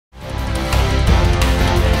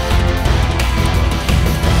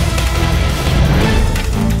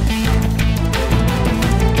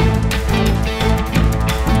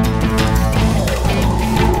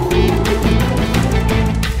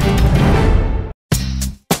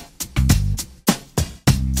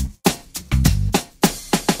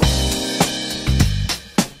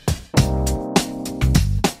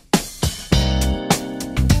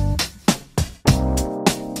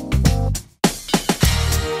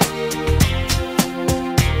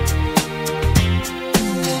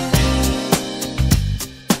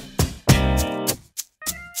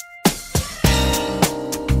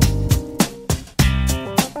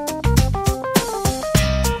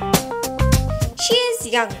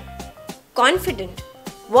is young, confident,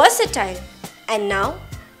 versatile, and now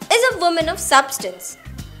is a woman of substance.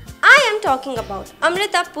 I am talking about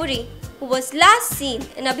Amrita Puri, who was last seen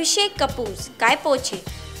in Abhishek Kapoor's Kai Poche.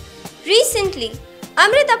 Recently,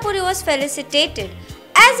 Amrita Puri was felicitated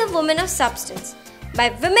as a woman of substance by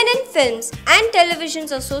Women in Films and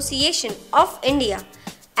Television's Association of India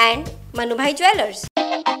and Manubhai Jewellers.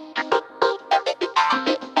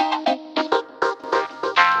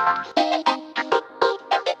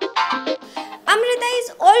 Amrita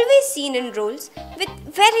is always seen in roles with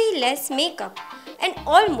very less makeup and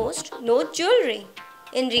almost no jewelry.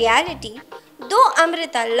 In reality, though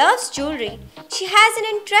Amrita loves jewelry, she has an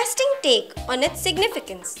interesting take on its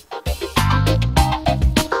significance.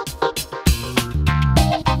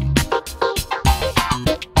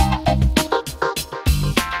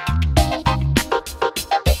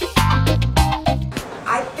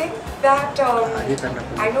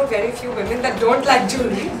 I know very few women that don't like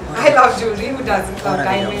jewelry. I love jewelry. Who doesn't love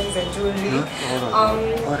diamonds and jewelry?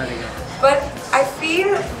 But I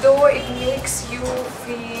feel though it makes you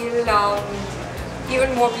feel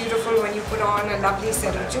even more beautiful when you put on a lovely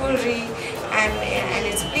set of jewelry and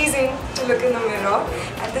it's pleasing to look in the mirror.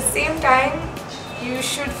 At the same time, you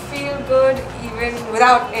should feel good even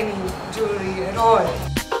without any jewelry at all.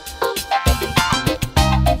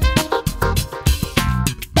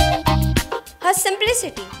 Her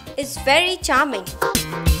simplicity is very charming,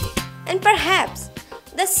 and perhaps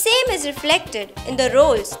the same is reflected in the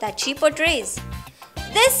roles that she portrays.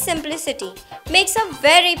 This simplicity makes her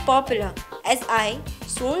very popular, as I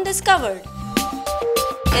soon discovered.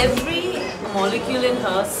 Every molecule in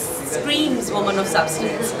her screams woman of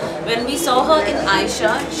substance. When we saw her in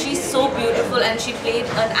Aisha, she's so beautiful and she played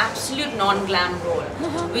an absolute non-glam role,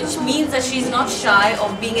 which means that she's not shy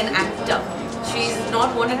of being an actor. She's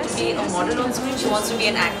not wanting to be a model on screen, she wants to be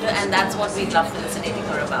an actor, and that's what we love fascinating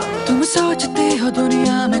her about.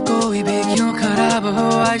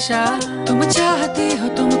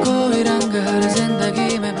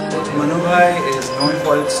 Manubhai is known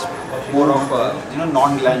for its more of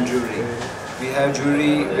non-glam jewelry. We have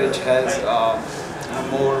jewelry which has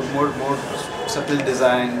more subtle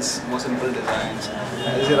designs, more simple designs.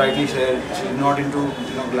 As you rightly said, she's not into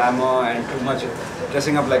glamour and too much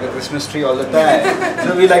dressing up like a Christmas tree all the time.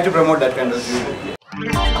 So we like to promote that kind of jewelry.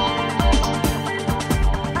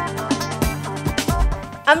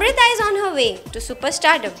 Amrita is on her way to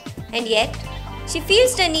superstardom, and yet she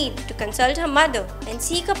feels the need to consult her mother and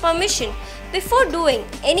seek her permission before doing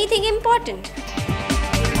anything important.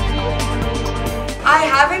 I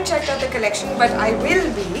haven't checked out the collection, but I will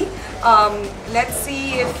be. Let's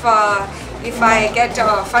see if I get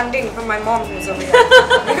funding from my mom who's over here.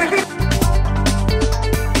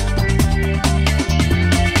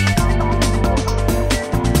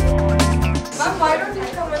 Mom, why don't you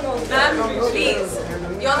come along? Ma'am, please.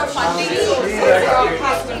 You're the funding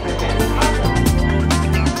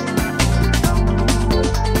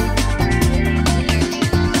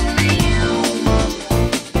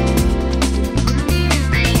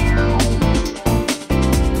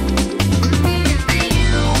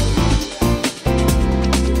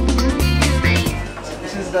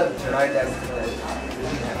The jadai that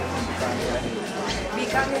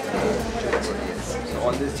so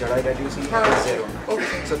all this jadai that you see is their own.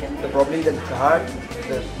 Okay. So probably the heart,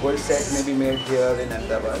 the gold set may be made here in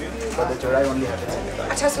Ahmedabad, but the jadai only happens in the car.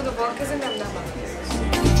 Achha, so the work is in Ahmedabad.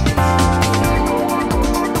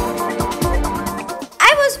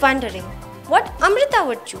 I was wondering what Amrita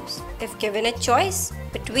would choose if given a choice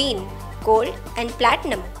between gold and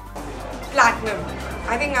platinum. Platinum.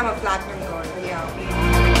 I think I'm a platinum girl, yeah.